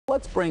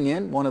Let's bring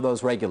in one of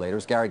those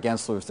regulators. Gary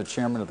Gensler is the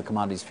chairman of the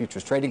Commodities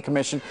Futures Trading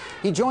Commission.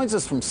 He joins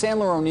us from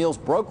Sandler O'Neill's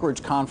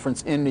brokerage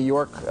conference in New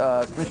York.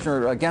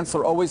 Commissioner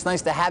Gensler, always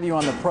nice to have you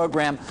on the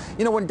program.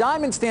 You know, when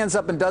Diamond stands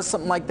up and does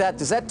something like that,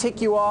 does that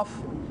tick you off?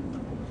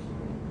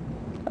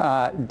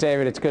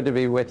 David, it's good to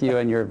be with you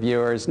and your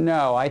viewers.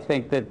 No, I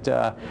think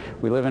that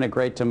we live in a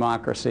great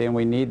democracy and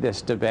we need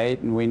this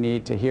debate and we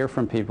need to hear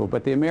from people.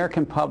 But the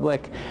American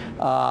public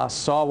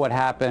saw what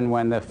happened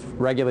when the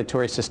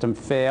regulatory system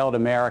failed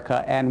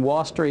America, and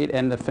Wall Street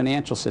and the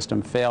financial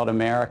system failed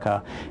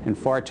America. And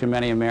far too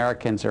many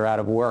Americans are out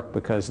of work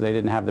because they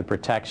didn't have the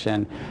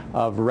protection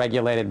of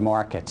regulated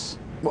markets.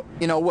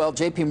 Well,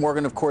 J.P.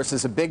 Morgan, of course,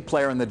 is a big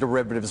player in the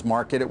derivatives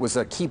market. It was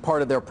a key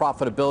part of their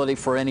profitability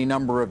for any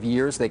number of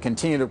years. They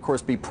continue to, of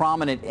course, be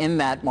prominent in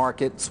that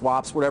market,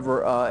 swaps,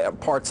 whatever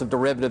parts of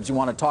derivatives you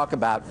want to talk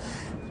about.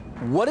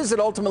 What is it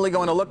ultimately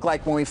going to look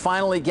like when we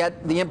finally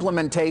get the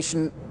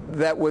implementation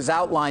that was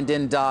outlined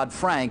in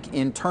Dodd-Frank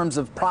in terms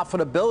of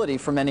profitability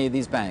for many of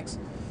these banks?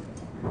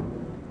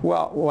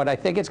 Well, what I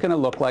think it's going to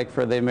look like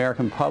for the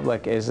American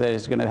public is that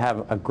it's going to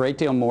have a great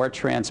deal more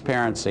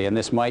transparency, and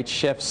this might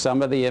shift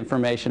some of the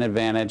information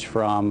advantage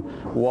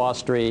from Wall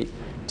Street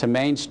to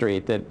Main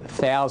Street, that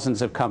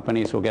thousands of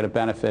companies will get a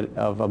benefit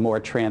of a more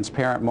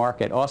transparent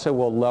market. Also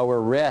will lower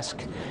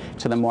risk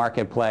to the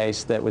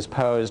marketplace that was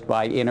posed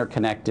by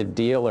interconnected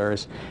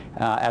dealers,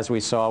 as we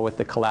saw with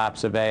the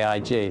collapse of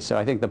AIG. So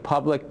I think the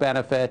public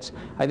benefits.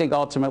 I think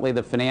ultimately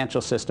the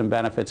financial system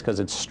benefits because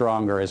it's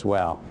stronger as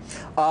well.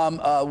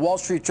 Wall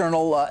Street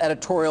Journal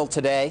editorial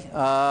today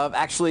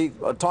actually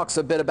talks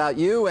a bit about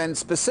you, and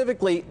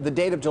specifically the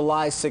date of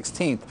July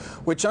 16th,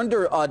 which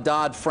under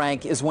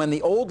Dodd-Frank is when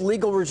the old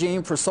legal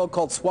regime for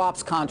so-called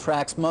swaps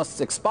contracts must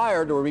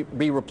expire to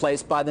be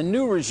replaced by the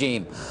new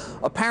regime.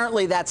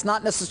 Apparently that's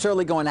not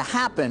necessarily going to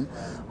happen,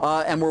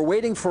 and we're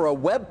waiting for a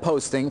web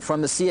posting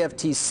from the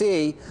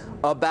CFTC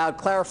about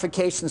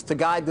clarifications to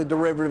guide the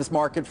derivatives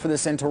market for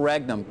this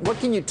interregnum. What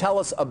can you tell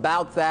us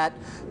about that?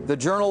 The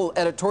Journal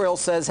editorial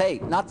says, hey,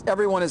 not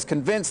everyone is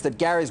convinced that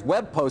Gary's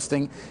web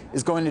posting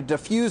is going to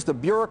defuse the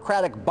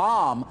bureaucratic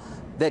bomb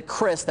that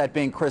Chris, that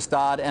being Chris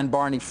Dodd, and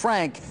Barney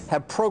Frank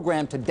have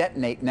programmed to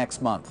detonate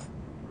next month.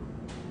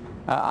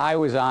 I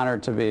was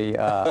honored to be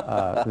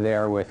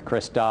there with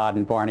Chris Dodd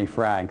and Barney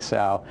Frank.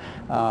 So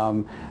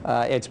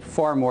it's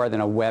far more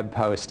than a web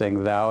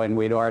posting, though, and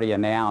we'd already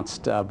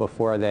announced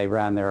before they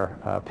ran their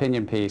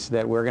opinion piece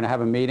that we're going to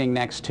have a meeting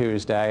next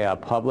Tuesday, a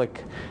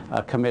public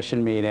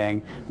commission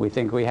meeting. We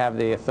think we have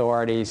the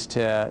authorities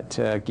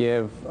to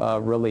give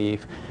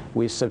relief.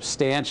 We've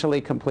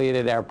substantially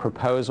completed our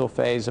proposal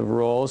phase of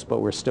rules, but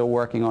we're still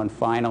working on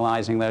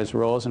finalizing those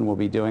rules, and we'll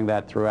be doing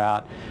that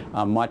throughout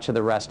much of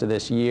the rest of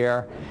this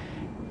year.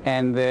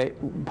 And the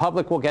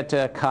public will get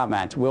to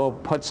comment. We'll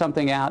put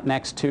something out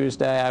next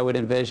Tuesday, I would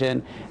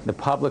envision. The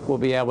public will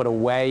be able to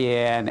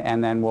weigh in,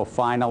 and then we'll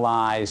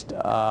finalize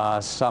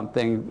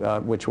something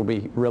which will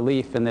be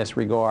relief in this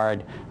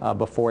regard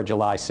before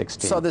July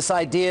 16th. So this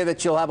idea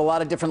that you'll have a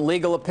lot of different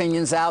legal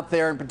opinions out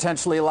there and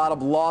potentially a lot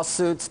of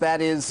lawsuits,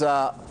 that is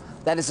a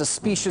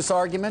specious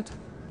argument?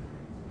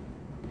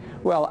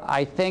 Well,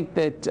 I think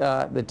that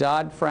the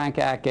Dodd-Frank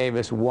Act gave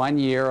us 1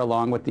 year,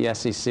 along with the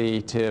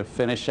SEC, to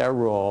finish our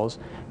rules.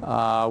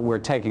 We're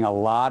taking a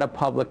lot of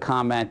public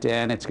comment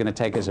in. It's going to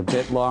take us a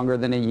bit longer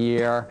than a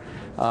year.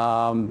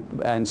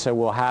 And so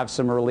we'll have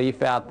some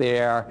relief out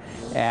there,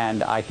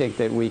 and I think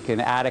that we can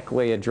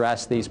adequately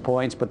address these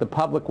points. But the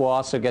public will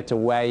also get to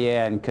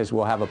weigh in because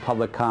we'll have a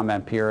public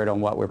comment period on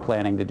what we're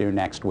planning to do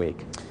next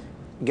week.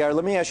 Gary,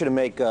 let me ask you to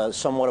make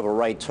somewhat of a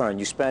right turn.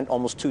 You spent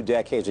almost 2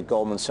 decades at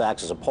Goldman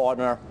Sachs as a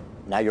partner.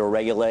 Now you're a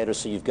regulator,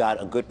 so you've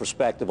got a good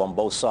perspective on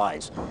both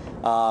sides.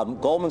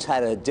 Goldman's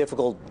had a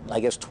difficult,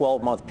 I guess,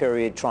 12-month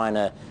period trying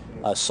to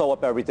sew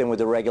up everything with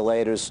the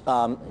regulators.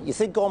 You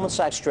think Goldman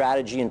Sachs'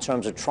 strategy in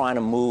terms of trying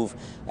to move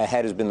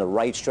ahead has been the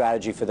right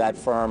strategy for that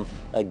firm,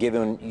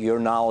 given your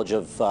knowledge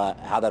of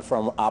how that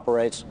firm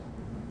operates?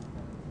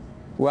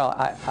 Well,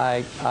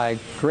 I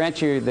grant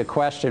you the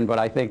question, but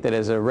I think that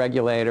as a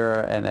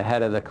regulator and the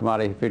head of the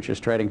Commodity Futures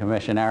Trading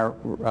Commission, our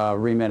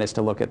remit is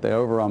to look at the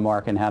overall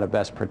market and how to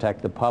best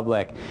protect the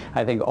public.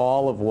 I think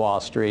all of Wall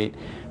Street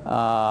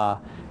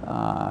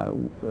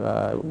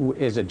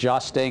is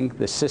adjusting.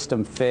 The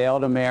system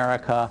failed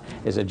America,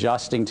 is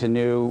adjusting to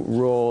new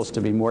rules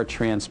to be more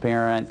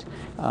transparent.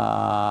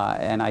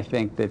 And I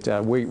think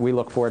that we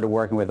look forward to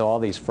working with all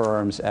these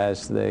firms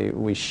as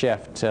we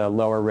shift to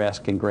lower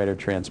risk and greater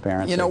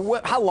transparency. You know,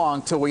 how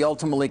long till we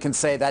ultimately can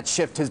say that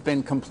shift has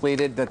been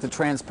completed, that the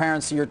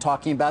transparency you're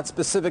talking about,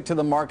 specific to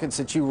the markets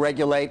that you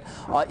regulate,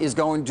 is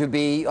going to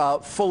be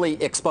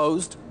fully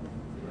exposed?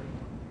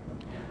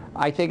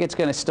 I think it's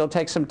going to still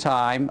take some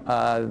time.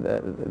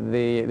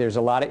 There's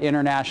a lot of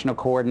international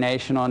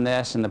coordination on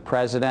this, and the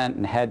president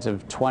and heads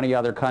of 20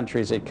 other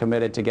countries have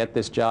committed to get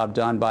this job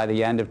done by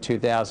the end of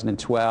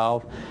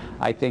 2012.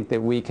 I think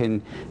that we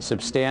can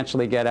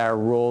substantially get our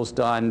rules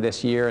done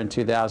this year in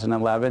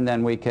 2011.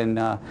 Then we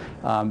can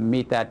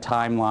meet that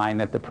timeline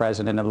that the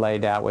president had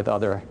laid out with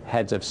other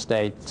heads of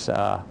states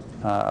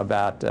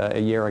about a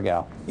year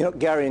ago. You know,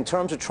 Gary, in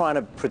terms of trying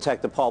to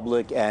protect the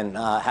public and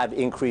have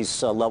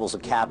increased levels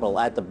of capital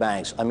at the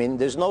banks, I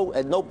mean,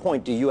 at no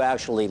point do you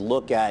actually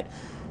look at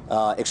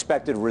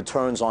expected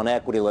returns on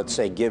equity, let's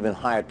say, given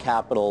higher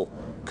capital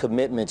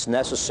commitments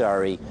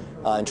necessary,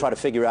 and try to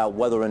figure out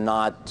whether or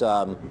not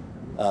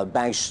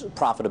banks'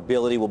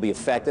 profitability will be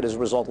affected as a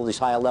result of these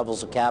higher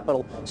levels of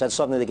capital? Is that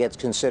something that gets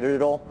considered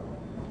at all?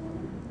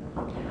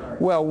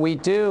 Well, we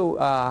do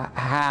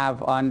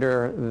have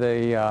under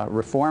the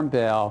reform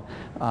bill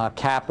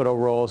capital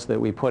rules that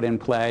we put in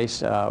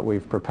place.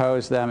 We've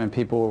proposed them and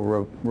people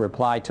will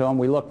reply to them.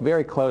 We look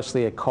very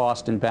closely at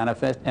cost and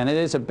benefit, and it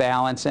is a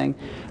balancing,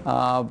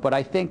 but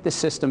I think the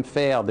system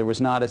failed. There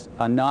was not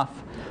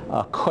enough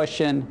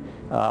cushion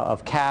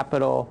of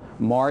capital,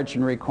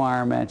 margin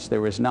requirements. There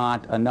was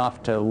not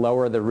enough to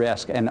lower the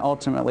risk, and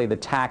ultimately the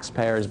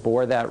taxpayers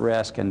bore that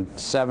risk, and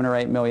 7 or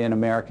 8 million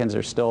Americans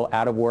are still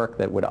out of work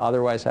that would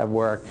otherwise have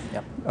work.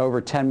 Yep.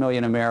 Over 10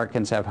 million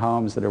Americans have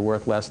homes that are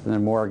worth less than their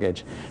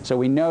mortgage. So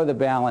we know the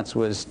balance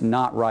was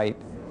not right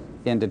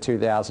into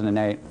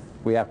 2008.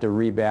 We have to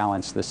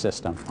rebalance the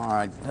system. All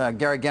right.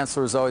 Gary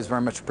Gensler, as always,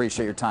 very much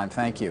appreciate your time.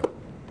 Thank you.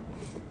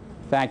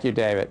 Thank you,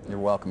 David. You're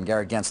welcome.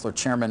 Gary Gensler,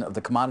 Chairman of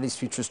the Commodities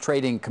Futures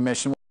Trading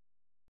Commission.